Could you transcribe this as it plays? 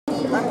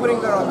I'm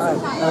putting that on.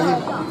 Alright, are you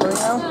recording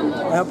now?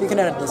 I hope you can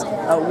edit this.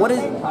 I'm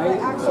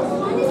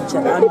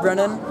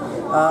Brennan.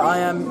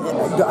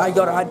 I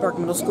go to Hyde Park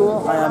Middle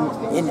School. I am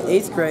in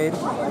 8th grade.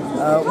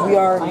 We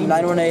are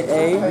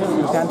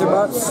 918A Panther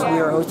Butts. We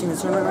are hosting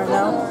this tournament right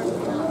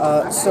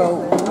now. So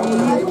we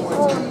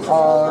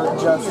are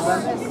just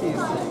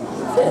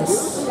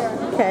this.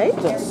 Okay.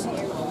 This. Is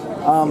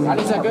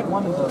that good?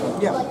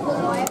 Yeah.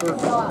 We're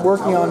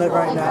working on it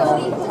right now.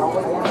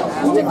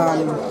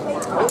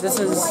 This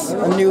is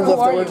a new lift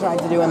that we're trying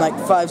to do in like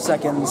 5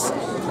 seconds.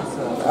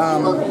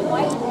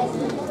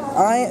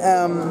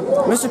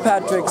 Mr.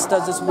 Patrick's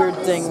does this weird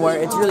thing where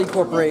it's really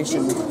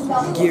corporation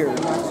geared.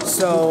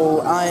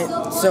 So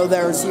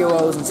there are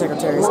COOs and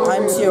secretaries.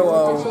 I'm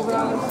COO.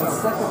 The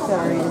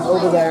secretary is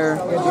over there,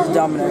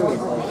 Dominic.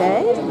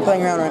 Okay.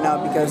 Playing around right now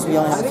because we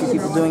only have a few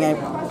people doing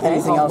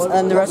anything else,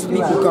 and the rest of the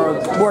people are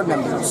board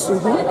members.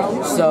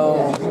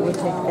 So,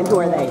 And who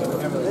are they?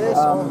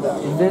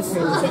 this is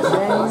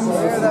James,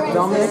 this is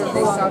Dominic,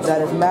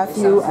 that is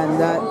Matthew, and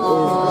that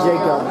is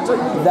Jacob.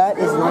 That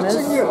is Linus.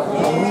 We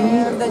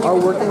are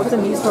working with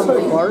him. He's from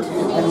Clark,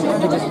 and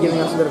he's just giving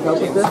us a bit of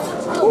help with this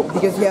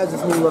because he has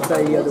this new lift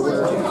idea that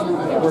we're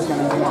working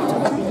on.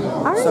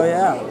 All right. So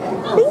yeah.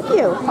 Thank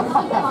you.